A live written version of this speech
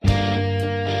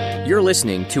You're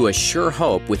listening to A Sure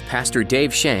Hope with Pastor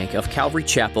Dave Shank of Calvary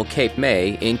Chapel, Cape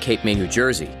May in Cape May, New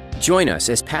Jersey. Join us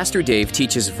as Pastor Dave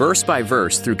teaches verse by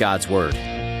verse through God's Word.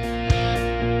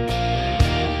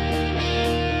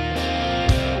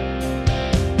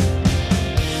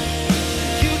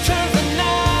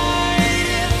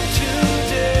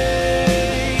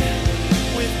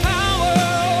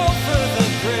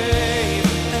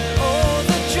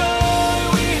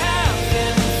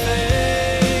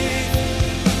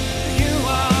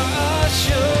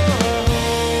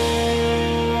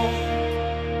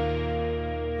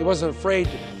 He wasn't afraid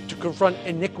to confront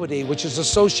iniquity, which is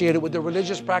associated with the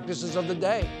religious practices of the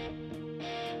day.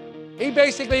 He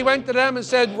basically went to them and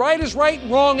said, right is right,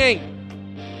 wrong ain't.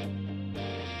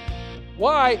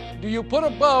 Why do you put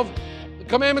above the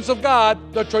commandments of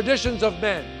God the traditions of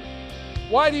men?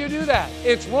 Why do you do that?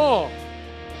 It's wrong.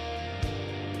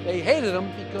 They hated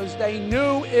him because they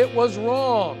knew it was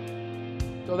wrong.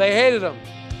 So they hated him.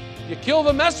 You kill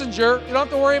the messenger, you don't have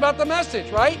to worry about the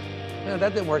message, right? Man,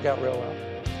 that didn't work out real well.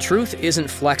 Truth isn't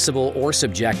flexible or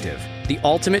subjective. The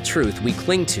ultimate truth we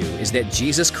cling to is that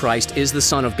Jesus Christ is the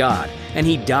Son of God, and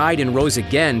He died and rose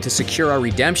again to secure our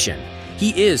redemption.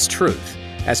 He is truth.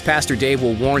 As Pastor Dave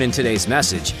will warn in today's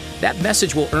message, that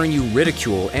message will earn you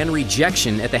ridicule and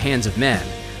rejection at the hands of men,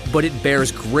 but it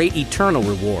bears great eternal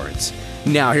rewards.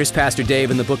 Now here's Pastor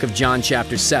Dave in the book of John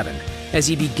chapter 7, as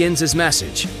he begins his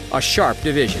message, A Sharp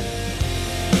Division.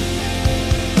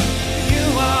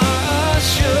 You are a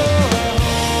sure.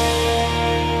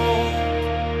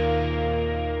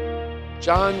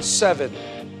 John 7,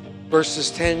 verses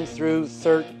 10 through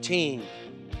 13.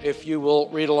 If you will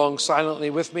read along silently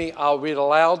with me, I'll read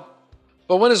aloud.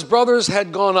 But when his brothers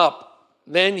had gone up,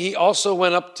 then he also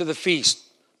went up to the feast,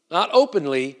 not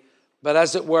openly, but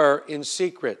as it were in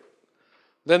secret.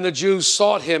 Then the Jews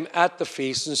sought him at the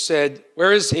feast and said,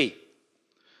 "Where is he?"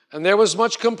 And there was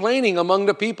much complaining among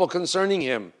the people concerning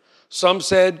him. Some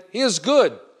said, "He is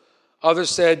good." Others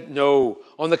said, "No,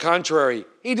 on the contrary,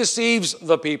 he deceives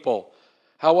the people."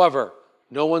 However,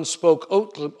 no one spoke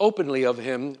openly of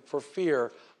him for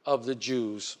fear of the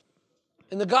Jews.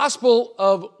 In the Gospel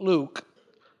of Luke,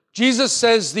 Jesus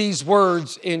says these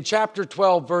words in chapter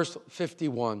 12, verse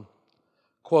 51.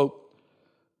 Quote,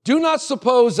 "Do not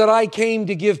suppose that I came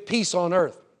to give peace on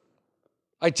earth.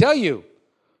 I tell you,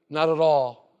 not at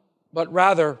all, but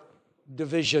rather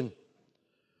division."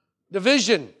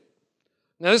 Division.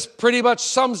 Now this pretty much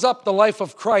sums up the life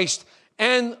of Christ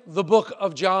and the book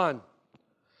of John.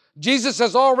 Jesus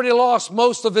has already lost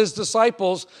most of his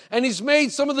disciples, and he's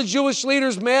made some of the Jewish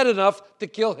leaders mad enough to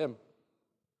kill him.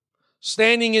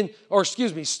 Starting in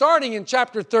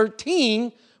chapter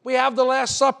 13, we have the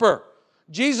Last Supper.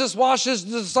 Jesus washes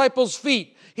the disciples'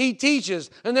 feet. He teaches,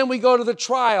 and then we go to the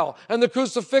trial and the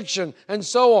crucifixion and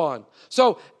so on.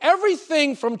 So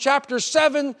everything from chapter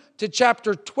 7 to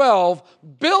chapter 12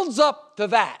 builds up to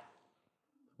that.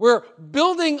 We're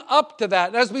building up to that.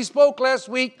 And as we spoke last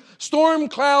week, storm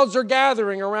clouds are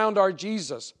gathering around our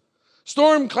Jesus.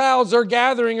 Storm clouds are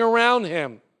gathering around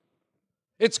him.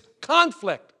 It's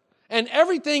conflict. And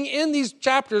everything in these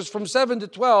chapters from 7 to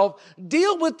 12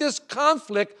 deal with this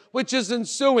conflict which is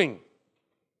ensuing.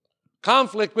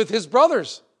 Conflict with his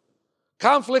brothers.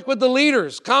 Conflict with the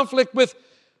leaders. Conflict with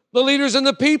the leaders and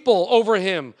the people over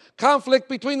him. Conflict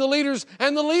between the leaders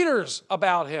and the leaders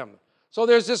about him. So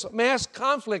there's this mass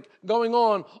conflict going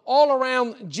on all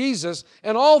around Jesus,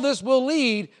 and all this will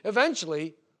lead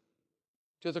eventually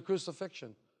to the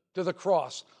crucifixion, to the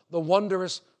cross, the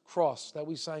wondrous cross that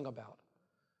we sang about.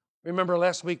 Remember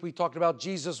last week we talked about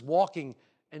Jesus walking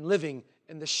and living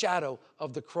in the shadow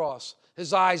of the cross.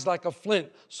 His eyes like a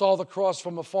flint saw the cross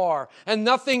from afar, and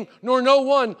nothing nor no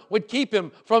one would keep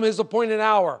him from his appointed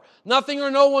hour. Nothing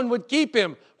or no one would keep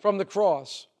him from the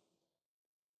cross.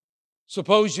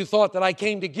 Suppose you thought that I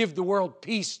came to give the world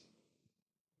peace.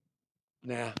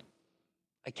 Nah,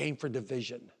 I came for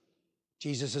division.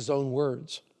 Jesus' own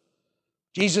words.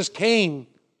 Jesus came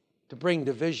to bring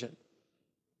division.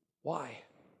 Why?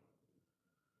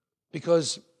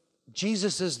 Because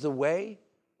Jesus is the way,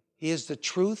 He is the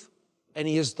truth, and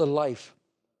He is the life.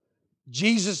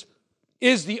 Jesus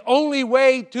is the only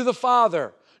way to the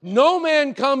Father. No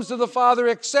man comes to the Father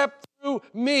except through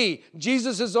me.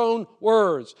 Jesus' own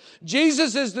words.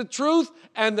 Jesus is the truth,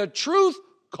 and the truth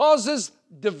causes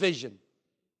division.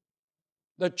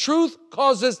 The truth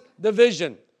causes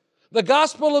division. The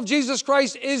gospel of Jesus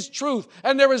Christ is truth,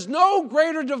 and there is no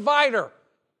greater divider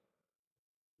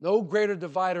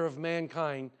of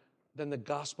mankind than the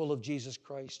gospel of Jesus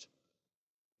Christ.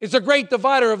 It's a great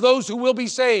divider of those who will be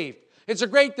saved. It's a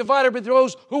great divider between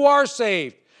those who are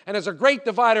saved. and is a great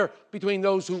divider between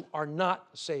those who are not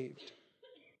saved.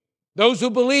 Those who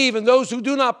believe and those who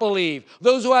do not believe.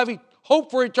 Those who have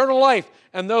hope for eternal life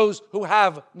and those who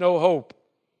have no hope.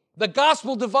 The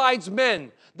gospel divides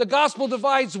men. The gospel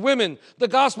divides women. The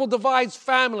gospel divides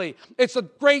family. It's a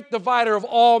great divider of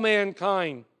all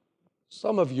mankind.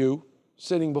 Some of you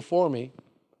sitting before me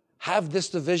have this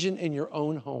division in your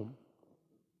own home.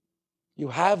 You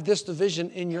have this division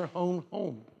in your own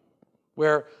home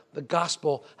where the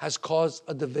gospel has caused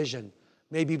a division,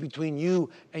 maybe between you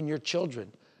and your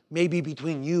children, maybe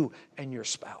between you and your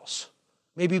spouse,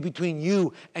 maybe between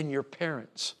you and your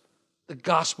parents. The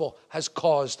gospel has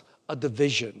caused a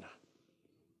division.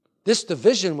 This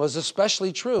division was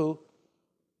especially true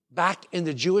back in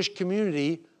the Jewish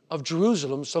community of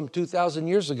Jerusalem some 2,000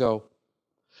 years ago.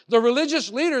 The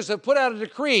religious leaders have put out a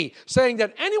decree saying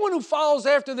that anyone who follows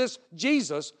after this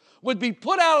Jesus would be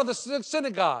put out of the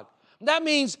synagogue. That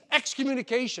means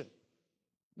excommunication.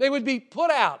 They would be put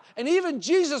out. And even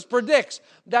Jesus predicts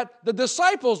that the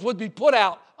disciples would be put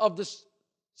out of the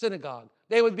synagogue.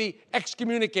 They would be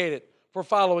excommunicated for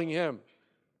following him.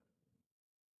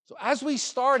 So as we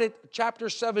started chapter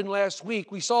 7 last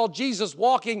week, we saw Jesus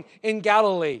walking in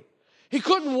Galilee. He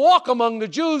couldn't walk among the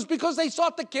Jews because they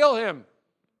sought to kill him.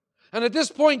 And at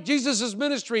this point, Jesus'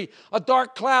 ministry, a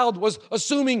dark cloud was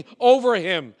assuming over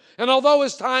him. And although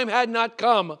his time had not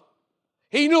come,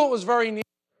 he knew it was very near.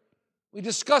 We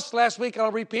discussed last week, and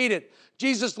I'll repeat it.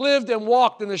 Jesus lived and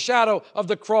walked in the shadow of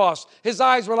the cross. His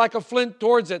eyes were like a flint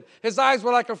towards it. His eyes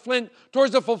were like a flint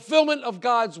towards the fulfillment of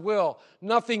God's will.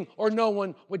 Nothing or no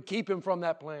one would keep him from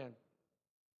that plan.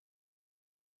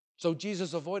 So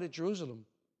Jesus avoided Jerusalem.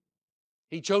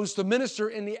 He chose to minister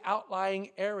in the outlying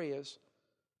areas.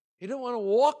 He didn't want to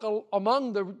walk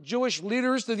among the Jewish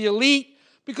leaders, to the elite,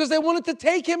 because they wanted to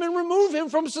take him and remove him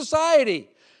from society.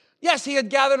 Yes, he had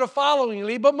gathered a following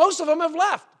elite, but most of them have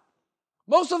left.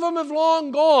 Most of them have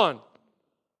long gone.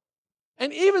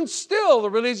 And even still,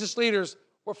 the religious leaders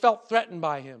felt threatened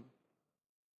by him.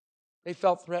 They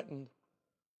felt threatened.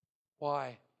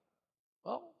 Why?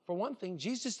 Well, for one thing,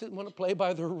 Jesus didn't want to play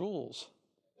by their rules.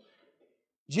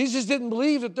 Jesus didn't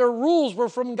believe that their rules were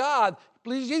from God.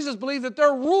 Jesus believed that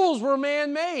their rules were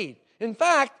man-made. In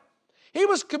fact, he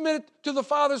was committed to the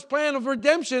Father's plan of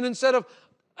redemption instead of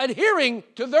adhering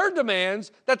to their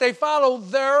demands that they follow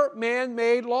their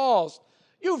man-made laws.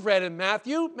 You've read in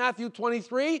Matthew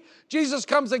 23, Jesus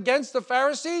comes against the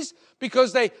Pharisees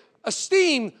because they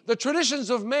esteem the traditions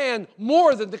of man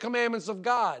more than the commandments of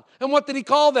God. And what did he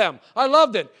call them? I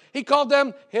loved it. He called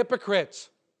them hypocrites.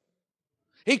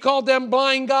 He called them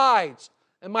blind guides.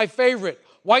 And my favorite,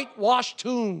 whitewashed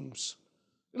tombs.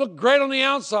 You look great on the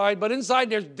outside, but inside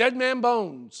there's dead man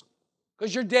bones.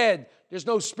 Because you're dead. There's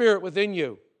no spirit within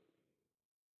you.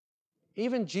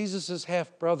 Even Jesus'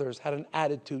 half-brothers had an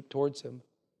attitude towards him.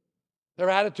 Their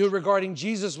attitude regarding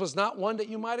Jesus was not one that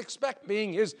you might expect,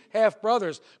 being his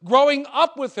half-brothers. Growing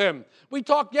up with him. We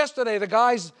talked yesterday, the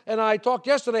guys and I talked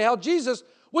yesterday, how Jesus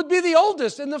would be the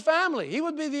oldest in the family. He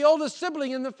would be the oldest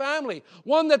sibling in the family,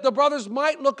 one that the brothers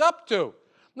might look up to.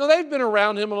 Now, they've been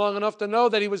around him long enough to know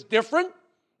that he was different.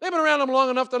 They've been around him long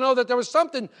enough to know that there was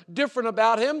something different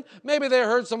about him. Maybe they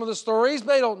heard some of the stories.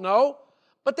 They don't know.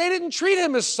 But they didn't treat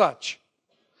him as such.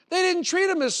 They didn't treat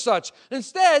him as such.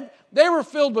 Instead, they were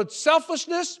filled with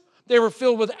selfishness. They were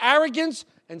filled with arrogance.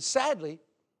 And sadly,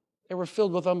 they were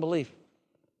filled with unbelief.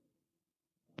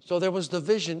 So there was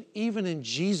division even in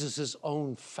Jesus'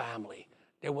 own family.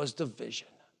 There was division.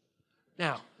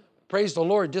 Now, praise the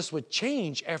Lord, this would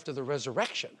change after the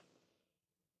resurrection.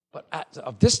 But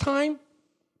of this time,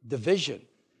 division.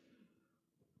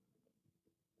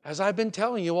 As I've been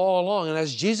telling you all along, and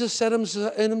as Jesus said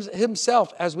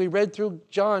himself, as we read through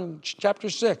John chapter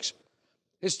 6,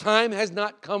 his time has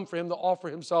not come for him to offer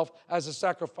himself as a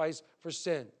sacrifice for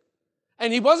sin.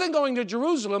 And he wasn't going to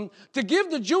Jerusalem to give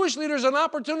the Jewish leaders an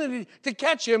opportunity to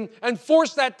catch him and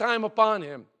force that time upon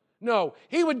him. No,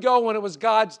 he would go when it was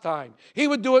God's time. He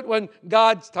would do it when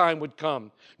God's time would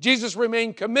come. Jesus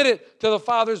remained committed to the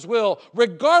Father's will,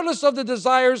 regardless of the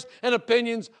desires and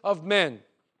opinions of men.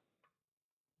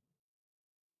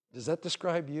 Does that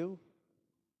describe you?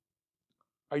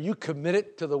 Are you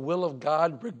committed to the will of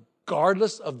God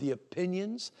regardless of the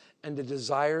opinions and the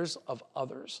desires of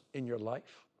others in your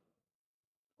life?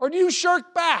 Or do you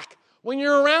shirk back when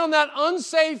you're around that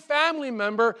unsaved family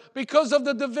member because of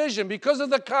the division, because of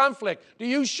the conflict? Do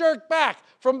you shirk back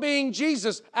from being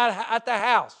Jesus at the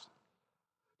house?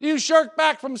 Do you shirk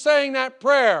back from saying that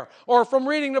prayer or from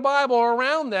reading the Bible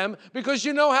around them because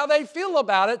you know how they feel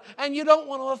about it and you don't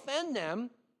want to offend them?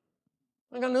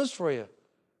 I got news for you.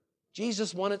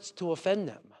 Jesus wanted to offend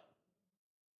them.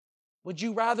 Would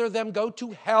you rather them go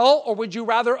to hell, or would you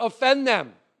rather offend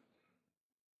them?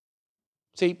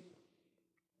 See,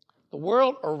 the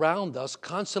world around us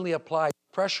constantly applies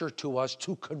pressure to us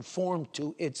to conform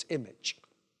to its image.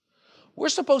 We're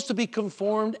supposed to be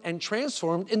conformed and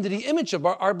transformed into the image of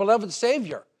our beloved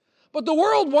Savior. But the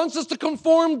world wants us to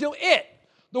conform to it.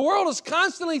 The world is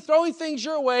constantly throwing things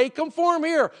your way. Conform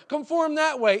here, conform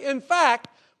that way. In fact,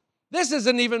 this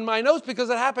isn't even my notes because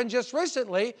it happened just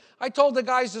recently. I told the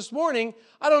guys this morning,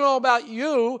 I don't know about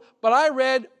you, but I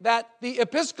read that the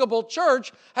Episcopal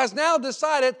Church has now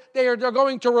decided they're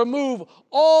going to remove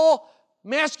all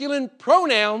masculine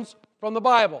pronouns from the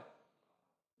Bible.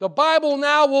 The Bible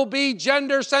now will be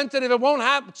gender sensitive. It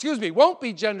won't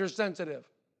be gender sensitive.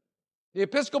 The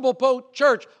Episcopal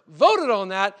Church voted on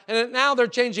that, and now they're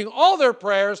changing all their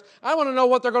prayers. I want to know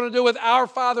what they're going to do with Our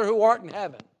Father who art in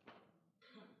heaven.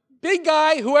 Big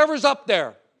guy, whoever's up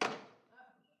there.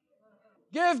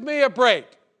 Give me a break.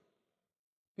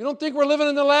 You don't think we're living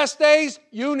in the last days?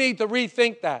 You need to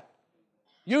rethink that.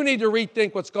 You need to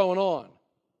rethink what's going on.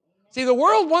 See, the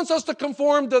world wants us to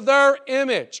conform to their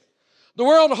image. The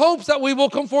world hopes that we will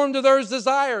conform to their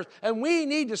desires. And we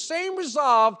need the same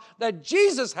resolve that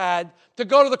Jesus had to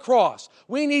go to the cross.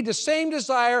 We need the same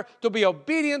desire to be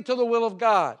obedient to the will of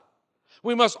God.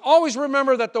 We must always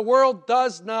remember that the world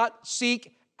does not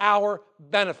seek our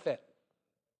benefit.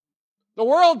 The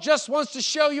world just wants to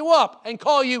show you up and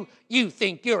call you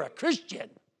think you're a Christian.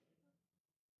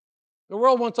 The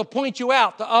world wants to point you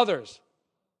out to others.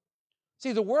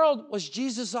 See, the world was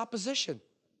Jesus' opposition.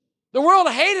 The world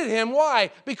hated him. Why?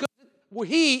 Because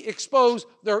he exposed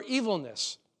their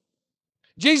evilness.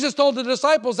 Jesus told the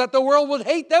disciples that the world would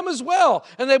hate them as well,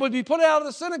 and they would be put out of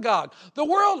the synagogue. The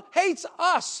world hates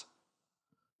us.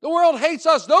 The world hates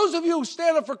us. Those of you who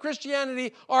stand up for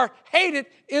Christianity are hated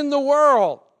in the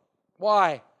world.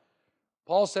 Why?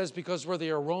 Paul says because we're the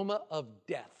aroma of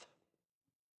death.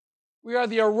 We are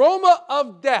the aroma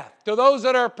of death to those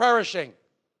that are perishing.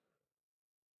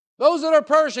 Those that are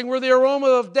perishing, we're the aroma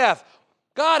of death.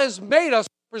 God has made us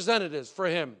representatives for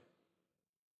him.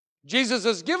 Jesus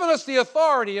has given us the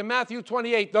authority in Matthew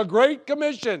 28, the Great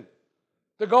Commission,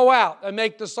 to go out and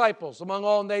make disciples among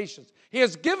all nations. He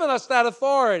has given us that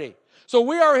authority. So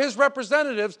we are his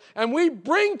representatives, and we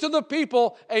bring to the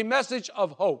people a message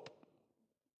of hope.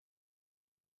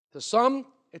 To some,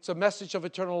 it's a message of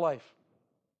eternal life.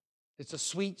 It's a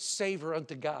sweet savor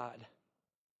unto God,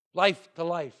 life to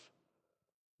life.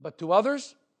 But to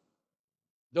others,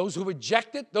 those who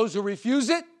reject it, those who refuse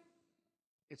it,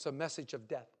 it's a message of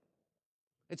death.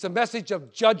 It's a message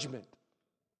of judgment.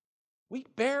 We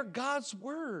bear God's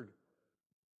word.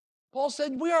 Paul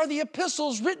said, we are the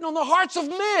epistles written on the hearts of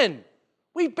men.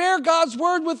 We bear God's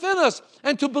word within us.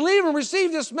 And to believe and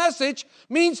receive this message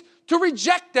means to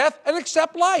reject death and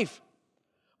accept life.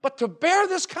 But to bear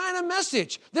this kind of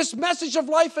message, this message of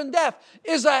life and death,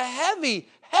 is a heavy,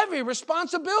 heavy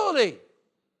responsibility.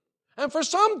 And for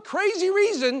some crazy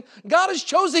reason, God is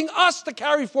choosing us to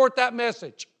carry forth that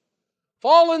message.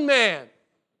 Fallen man.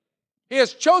 He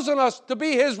has chosen us to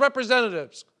be his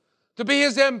representatives, to be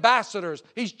his ambassadors.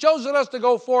 He's chosen us to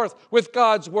go forth with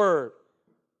God's word.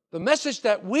 The message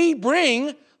that we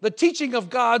bring, the teaching of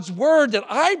God's word that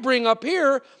I bring up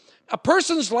here, a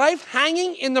person's life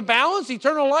hanging in the balance,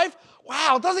 eternal life,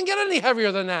 wow, it doesn't get any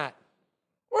heavier than that.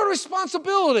 We're a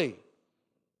responsibility.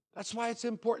 That's why it's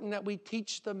important that we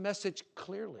teach the message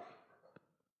clearly.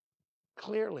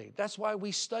 Clearly. That's why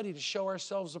we study to show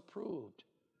ourselves approved.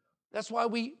 That's why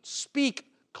we speak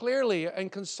clearly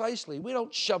and concisely. We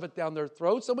don't shove it down their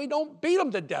throats, and we don't beat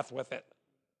them to death with it.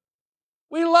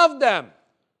 We love them.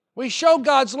 We show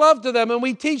God's love to them, and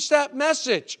we teach that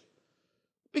message.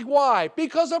 Why?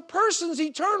 Because a person's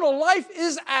eternal life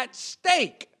is at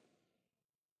stake.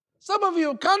 Some of you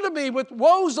have come to me with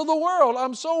woes of the world.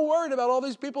 I'm so worried about all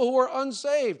these people who are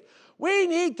unsaved. We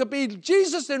need to be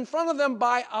Jesus in front of them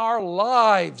by our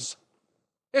lives.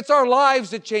 It's our lives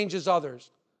that changes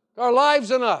others. Our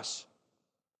lives and us.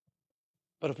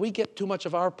 But if we get too much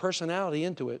of our personality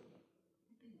into it,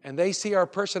 and they see our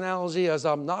personality as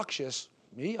obnoxious,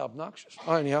 me obnoxious?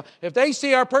 Anyhow, if they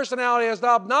see our personality as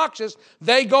obnoxious,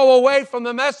 they go away from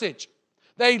the message.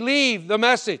 They leave the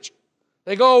message.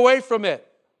 They go away from it.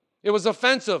 It was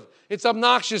offensive. It's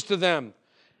obnoxious to them.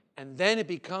 And then it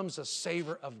becomes a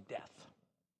savor of death.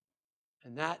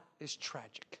 And that is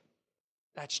tragic.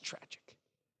 That's tragic.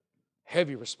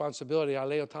 Heavy responsibility I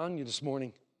lay upon you this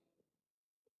morning.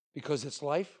 Because it's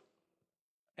life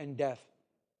and death.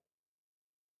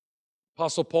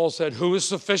 Apostle Paul said, who is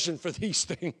sufficient for these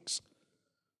things?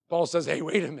 Paul says, hey,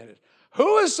 wait a minute.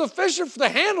 Who is sufficient to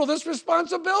handle this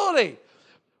responsibility?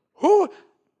 Who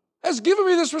has given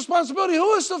me this responsibility.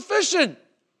 Who is sufficient?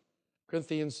 2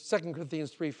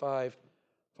 Corinthians 3:5.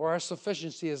 For our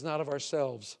sufficiency is not of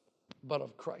ourselves, but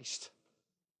of Christ.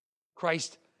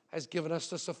 Christ has given us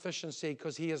the sufficiency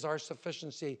because He is our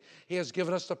sufficiency. He has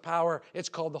given us the power. It's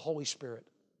called the Holy Spirit.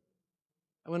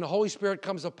 And when the Holy Spirit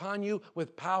comes upon you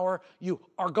with power, you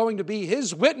are going to be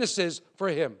His witnesses for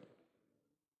Him.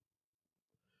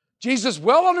 Jesus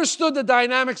well understood the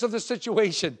dynamics of the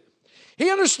situation. He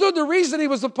understood the reason He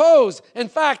was opposed. In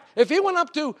fact, if He went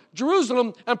up to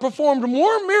Jerusalem and performed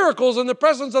more miracles in the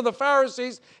presence of the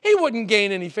Pharisees, He wouldn't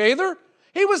gain any favor.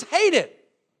 He was hated.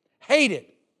 Hated.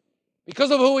 Because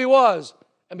of who He was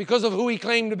and because of who He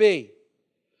claimed to be.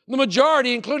 The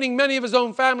majority, including many of His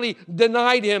own family,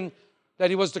 denied Him that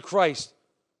He was the Christ.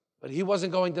 But He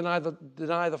wasn't going to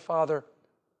deny the Father,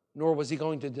 nor was He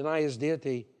going to deny His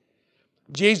deity.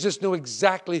 Jesus knew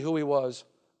exactly who He was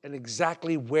and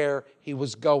exactly where He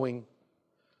was going.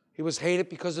 He was hated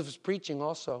because of His preaching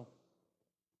also,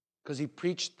 because He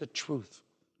preached the truth.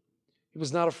 He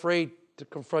was not afraid to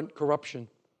confront corruption.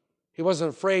 He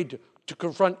wasn't afraid to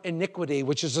confront iniquity,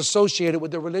 which is associated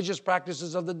with the religious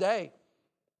practices of the day.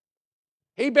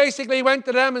 He basically went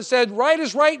to them and said, right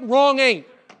is right and wrong ain't.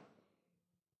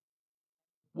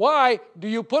 Why do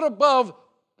you put above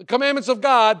the commandments of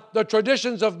God the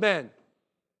traditions of men?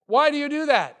 Why do you do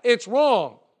that? It's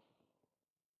wrong.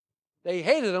 They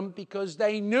hated Him because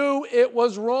they knew it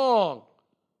was wrong.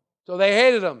 So they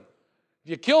hated Him.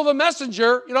 If you kill the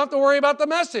messenger, you don't have to worry about the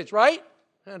message, right?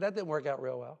 That didn't work out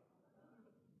real well.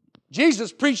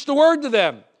 Jesus preached the word to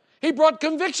them. He brought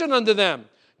conviction unto them.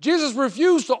 Jesus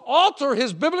refused to alter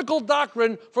His biblical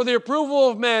doctrine for the approval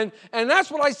of men, and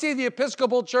that's what I see the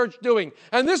Episcopal Church doing.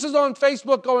 And this is on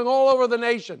Facebook going all over the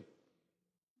nation.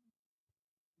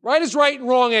 Right is right and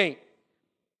wrong ain't.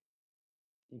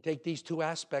 You take these two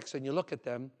aspects and you look at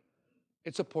them,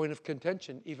 it's a point of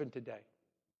contention even today.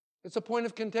 It's a point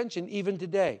of contention even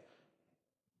today.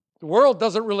 The world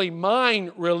doesn't really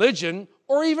mind religion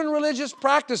or even religious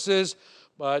practices,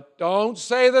 but don't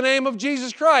say the name of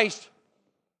Jesus Christ.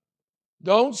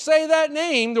 Don't say that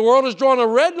name. The world has drawn a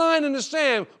red line in the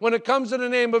sand when it comes to the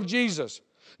name of Jesus.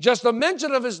 Just a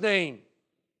mention of His name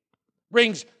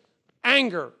brings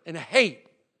anger and hate.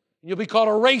 You'll be called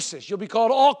a racist. You'll be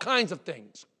called all kinds of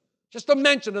things. Just a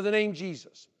mention of the name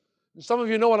Jesus. And some of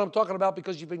you know what I'm talking about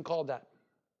because you've been called that.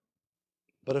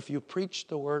 But if you preach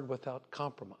the word without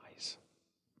compromise,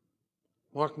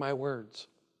 mark my words,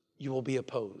 you will be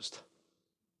opposed.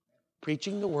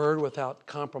 Preaching the word without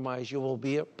compromise, you will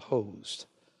be opposed.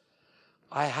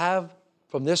 I have,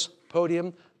 from this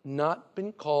podium, not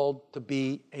been called to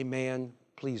be a man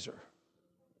pleaser.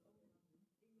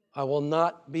 I will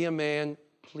not be a man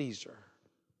pleaser.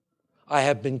 I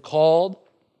have been called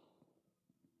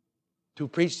to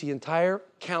preach the entire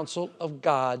counsel of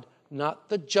God, not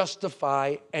to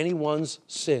justify anyone's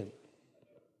sin.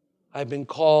 I've been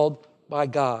called by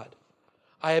God.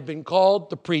 I have been called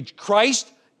to preach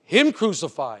Christ, Him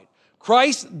crucified.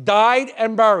 Christ died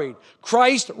and buried.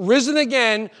 Christ risen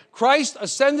again. Christ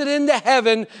ascended into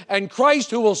heaven. And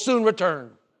Christ who will soon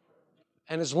return.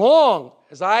 And as long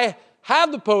as I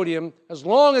have the podium, as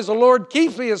long as the Lord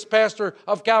keeps me as pastor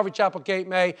of Calvary Chapel Cape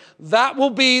May, that will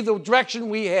be the direction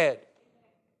we head.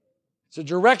 It's a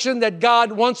direction that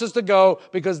God wants us to go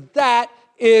because that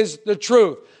is the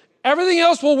truth. Everything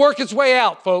else will work its way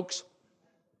out, folks.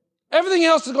 Everything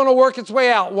else is going to work its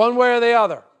way out one way or the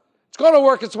other. It's going to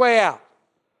work its way out.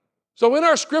 So in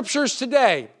our scriptures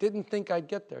today, didn't think I'd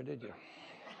get there, did you?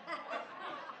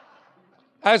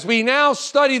 As we now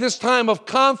study this time of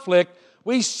conflict,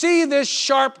 we see this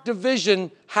sharp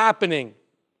division happening.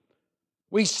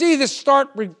 We see this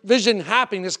stark division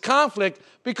happening, this conflict,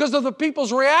 because of the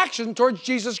people's reaction towards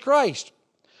Jesus Christ.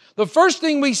 The first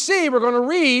thing we see, we're going to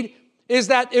read, is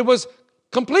that it was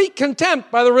complete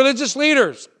contempt by the religious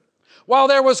leaders, while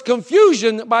there was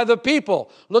confusion by the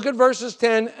people. Look at verses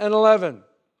 10 and 11.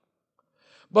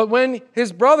 But when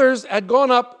His brothers had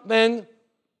gone up, then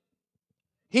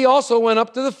He also went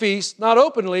up to the feast, not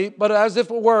openly, but as if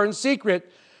it were in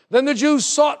secret. Then the Jews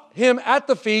sought Him at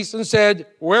the feast and said,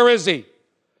 "Where is He?"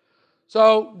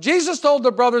 So Jesus told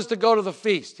the brothers to go to the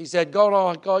feast. He said,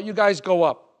 go, you guys go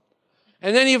up.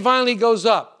 And then He finally goes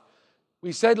up.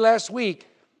 We said last week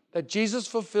that Jesus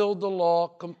fulfilled the law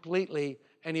completely,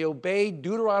 and He obeyed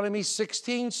Deuteronomy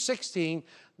 16:16,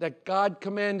 that God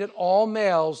commanded all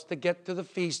males to get to the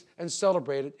feast and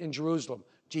celebrate it in Jerusalem.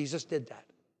 Jesus did that.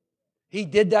 He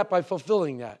did that by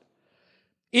fulfilling that.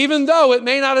 Even though it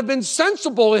may not have been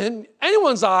sensible in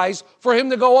anyone's eyes for Him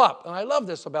to go up. And I love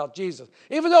this about Jesus.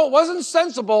 Even though it wasn't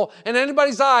sensible in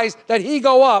anybody's eyes that He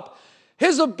go up,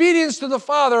 His obedience to the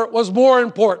Father was more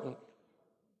important.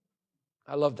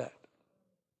 I love that.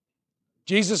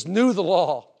 Jesus knew the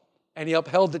law, and he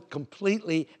upheld it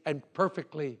completely and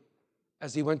perfectly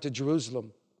as he went to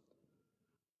Jerusalem.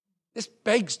 This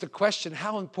begs the question,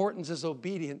 how important is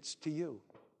obedience to you?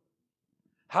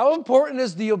 How important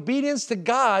is the obedience to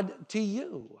God to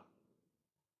you?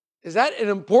 Is that an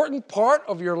important part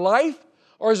of your life?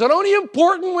 Or is it only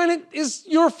important when it is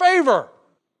your favor?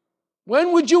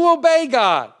 When would you obey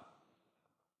God?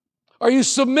 Are you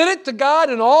submitted to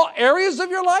God in all areas of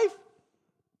your life?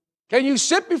 Can you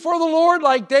sit before the Lord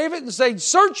like David and say,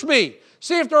 search me,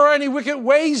 see if there are any wicked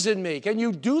ways in me? Can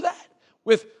you do that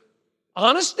with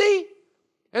honesty?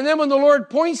 And then when the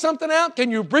Lord points something out, can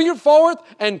you bring it forward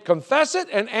and confess it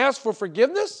and ask for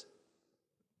forgiveness?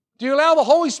 Do you allow the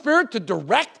Holy Spirit to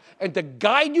direct and to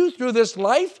guide you through this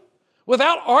life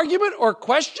without argument or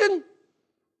question?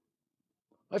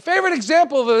 My favorite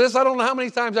example of this, I don't know how many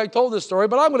times I told this story,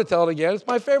 but I'm going to tell it again. It's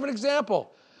my favorite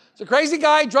example. It's a crazy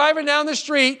guy driving down the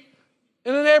street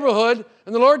in a neighborhood,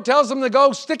 and the Lord tells him to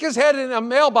go stick his head in a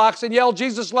mailbox and yell,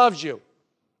 Jesus loves you.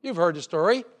 You've heard the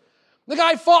story. The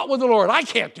guy fought with the Lord. I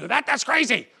can't do that. That's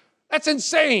crazy. That's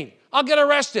insane. I'll get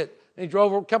arrested. And he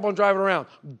kept on driving around.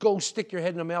 Go stick your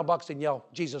head in a mailbox and yell,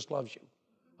 Jesus loves you.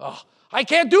 Oh, I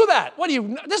can't do that.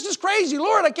 This is crazy,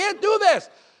 Lord. I can't do this.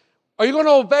 Are you going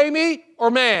to obey me or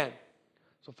man?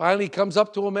 So finally he comes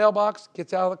up to a mailbox,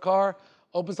 gets out of the car,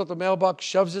 opens up the mailbox,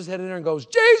 shoves his head in there and goes,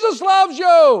 Jesus loves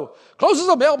you. Closes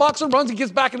the mailbox and runs and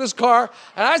gets back in his car.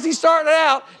 And as he's starting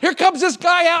out, here comes this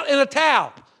guy out in a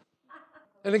towel.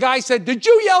 And the guy said, did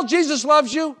you yell Jesus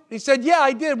loves you? He said, yeah,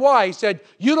 I did. Why? He said,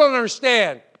 you don't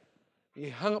understand.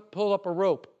 He pulled up a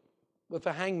rope with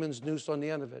a hangman's noose on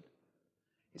the end of it.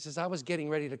 He says, I was getting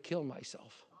ready to kill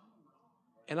myself.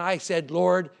 And I said,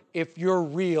 Lord, if you're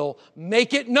real,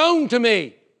 make it known to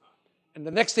me. And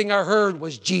the next thing I heard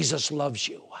was, Jesus loves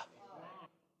you.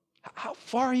 How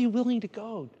far are you willing to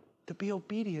go to be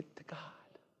obedient to God?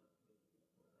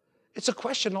 It's a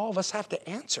question all of us have to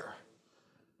answer.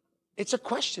 It's a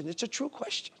question. It's a true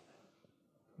question.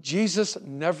 Jesus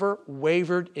never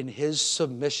wavered in his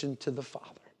submission to the Father.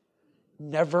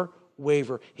 Never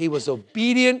wavered. He was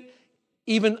obedient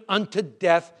even unto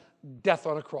death, death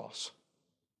on a cross.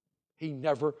 He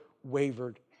never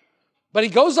wavered. But he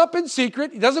goes up in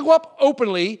secret. He doesn't go up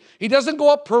openly. He doesn't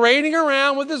go up parading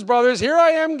around with his brothers. Here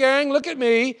I am, gang, look at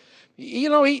me. He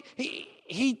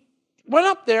went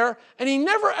up there and he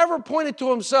never ever pointed to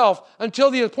himself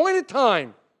until the appointed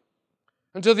time.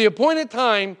 Until the appointed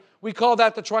time, we call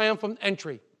that the triumphant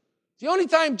entry. It's the only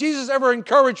time Jesus ever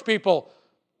encouraged people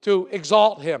to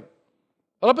exalt him.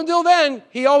 But up until then,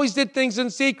 he always did things in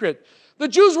secret. The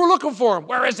Jews were looking for him.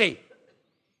 Where is he?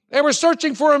 They were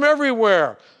searching for him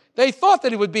everywhere. They thought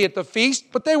that he would be at the feast,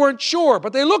 but they weren't sure.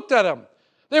 But they looked at him.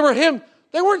 They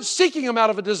weren't seeking him out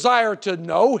of a desire to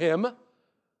know him.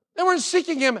 They weren't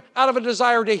seeking him out of a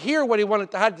desire to hear what he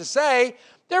had to say.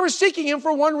 They were seeking him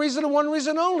for one reason and one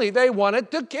reason only. They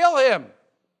wanted to kill him.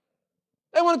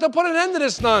 They wanted to put an end to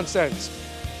this nonsense.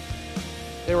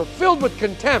 They were filled with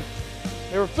contempt.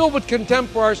 They were filled with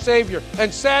contempt for our Savior.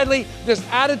 And sadly, this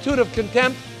attitude of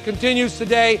contempt continues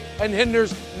today and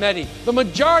hinders many. The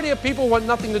majority of people want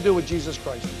nothing to do with Jesus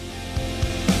Christ.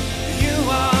 You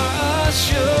are a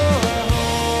sure hope.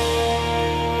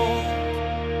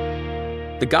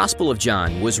 The Gospel of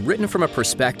John was written from a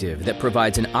perspective that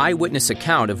provides an eyewitness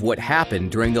account of what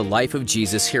happened during the life of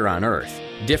Jesus here on earth.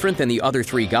 Different than the other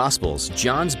three Gospels,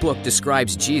 John's book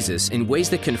describes Jesus in ways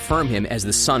that confirm him as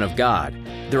the Son of God.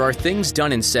 There are things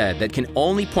done and said that can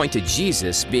only point to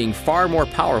Jesus being far more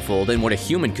powerful than what a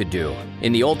human could do.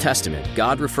 In the Old Testament,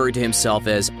 God referred to himself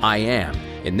as I Am.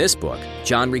 In this book,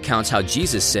 John recounts how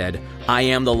Jesus said, I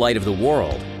am the light of the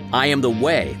world. I am the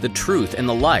way, the truth, and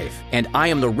the life, and I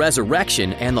am the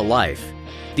resurrection and the life.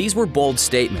 These were bold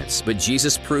statements, but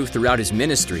Jesus proved throughout his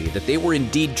ministry that they were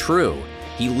indeed true.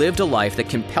 He lived a life that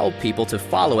compelled people to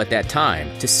follow at that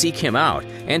time, to seek him out,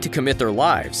 and to commit their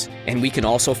lives. And we can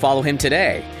also follow him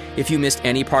today. If you missed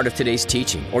any part of today's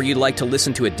teaching, or you'd like to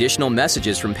listen to additional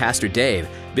messages from Pastor Dave,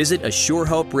 visit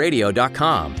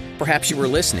ASureHopeRadio.com. Perhaps you were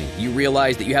listening, you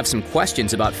realized that you have some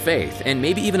questions about faith, and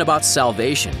maybe even about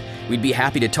salvation. We'd be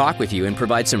happy to talk with you and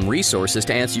provide some resources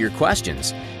to answer your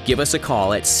questions. Give us a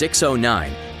call at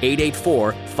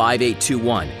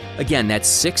 609-884-5821. Again,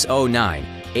 that's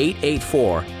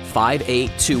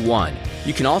 609-884-5821.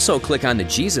 You can also click on the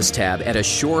Jesus tab at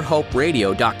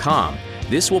ASureHopeRadio.com.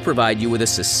 This will provide you with a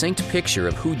succinct picture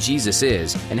of who Jesus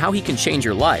is and how he can change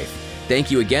your life. Thank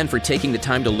you again for taking the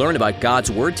time to learn about God's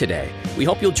Word today. We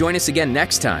hope you'll join us again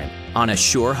next time on A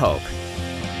Sure Hope.